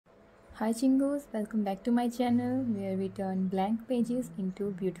Hi Chingos, welcome back to my channel where we turn blank pages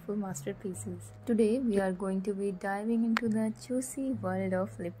into beautiful masterpieces. Today we are going to be diving into the juicy world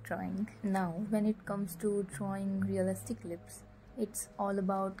of lip drawing. Now when it comes to drawing realistic lips, it's all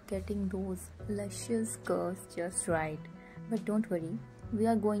about getting those luscious curves just right. But don't worry, we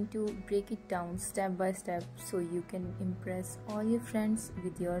are going to break it down step by step so you can impress all your friends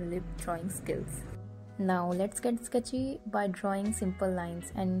with your lip drawing skills. Now let's get sketchy by drawing simple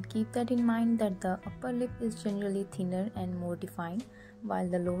lines, and keep that in mind that the upper lip is generally thinner and more defined while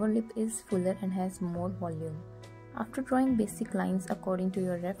the lower lip is fuller and has more volume. After drawing basic lines according to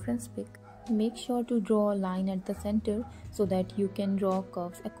your reference pic, make sure to draw a line at the center so that you can draw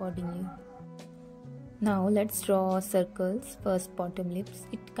curves accordingly. Now let's draw circles. First bottom lips,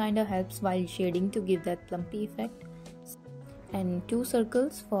 it kinda helps while shading to give that plumpy effect, and 2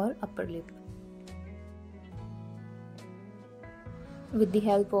 circles for upper lip. With the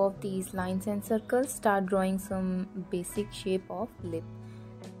help of these lines and circles, start drawing some basic shape of lip.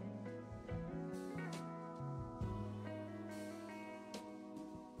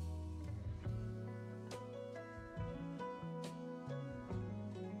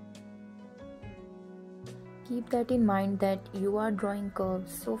 Keep that in mind that you are drawing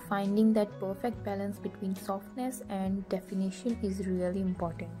curves, so finding that perfect balance between softness and definition is really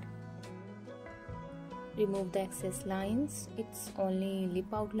important. Remove the excess lines. It's only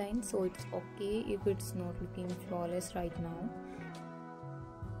lip outline, so it's okay if it's not looking flawless right now.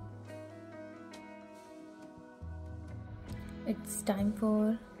 It's time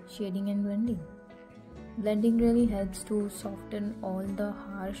for shading and blending. Blending really helps to soften all the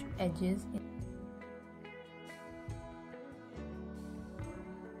harsh edges.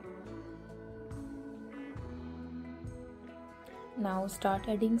 Now start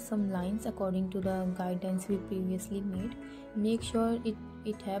adding some lines according to the guidelines we previously made. Make sure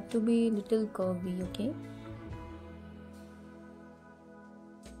it have to be little curvy, okay?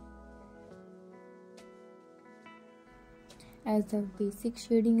 As the basic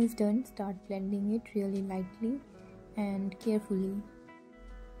shading is done, start blending it really lightly and carefully.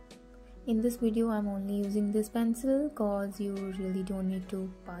 In this video, I'm only using this pencil cause you really don't need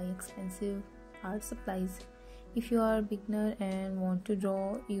to buy expensive art supplies if you are a beginner and want to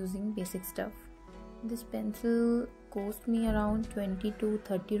draw using basic stuff. This pencil cost me around 20 to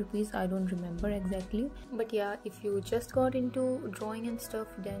 30 rupees, I don't remember exactly, but yeah, if you just got into drawing and stuff,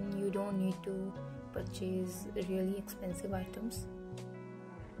 then you don't need to purchase really expensive items.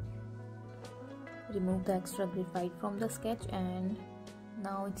 Remove the extra graphite from the sketch, and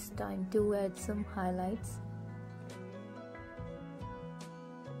now it's time to add some highlights.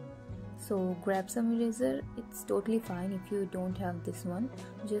 So grab some eraser. It's totally fine if you don't have this one.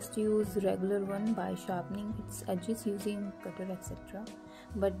 Just use regular one by sharpening its edges using cutter, etc.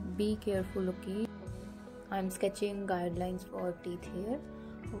 But be careful, okay? I'm sketching guidelines for teeth here.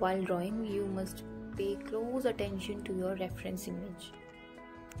 While drawing, you must pay close attention to your reference image.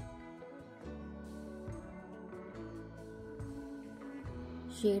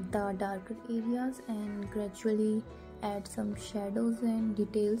 Shade the darker areas and gradually add some shadows and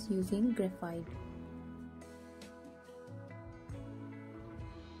details using graphite.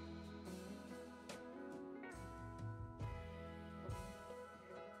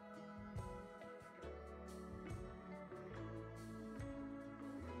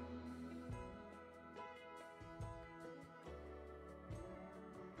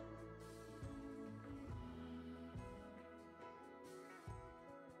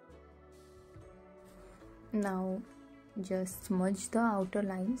 Now just smudge the outer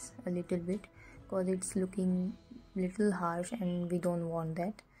lines a little bit because it's looking little harsh and we don't want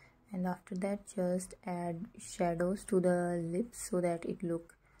that. And after that, just add shadows to the lips so that it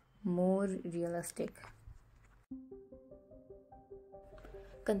look more realistic.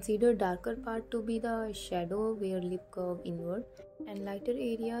 Consider darker part to be the shadow where lip curve inward and lighter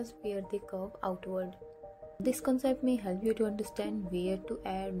areas where they curve outward. This concept may help you to understand where to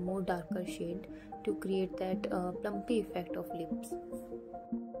add more darker shade to create that plumpy effect of lips.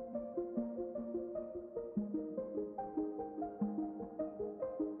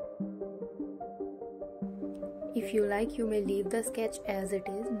 If you like, you may leave the sketch as it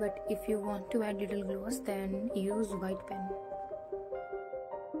is, but if you want to add little gloss, then use white pen.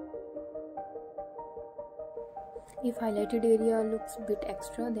 If highlighted area looks a bit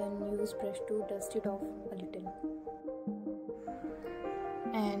extra, then use brush to dust it off a little.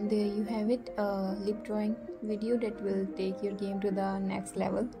 And there you have it, a lip drawing video that will take your game to the next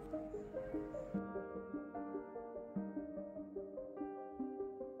level.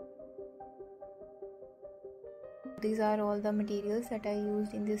 these are all the materials that I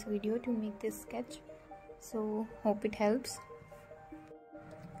used in this video to make this sketch. So hope it helps.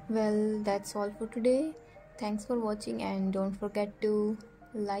 Well, that's all for today. Thanks for watching, and don't forget to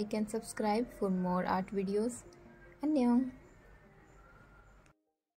like and subscribe for more art videos. Annyeong.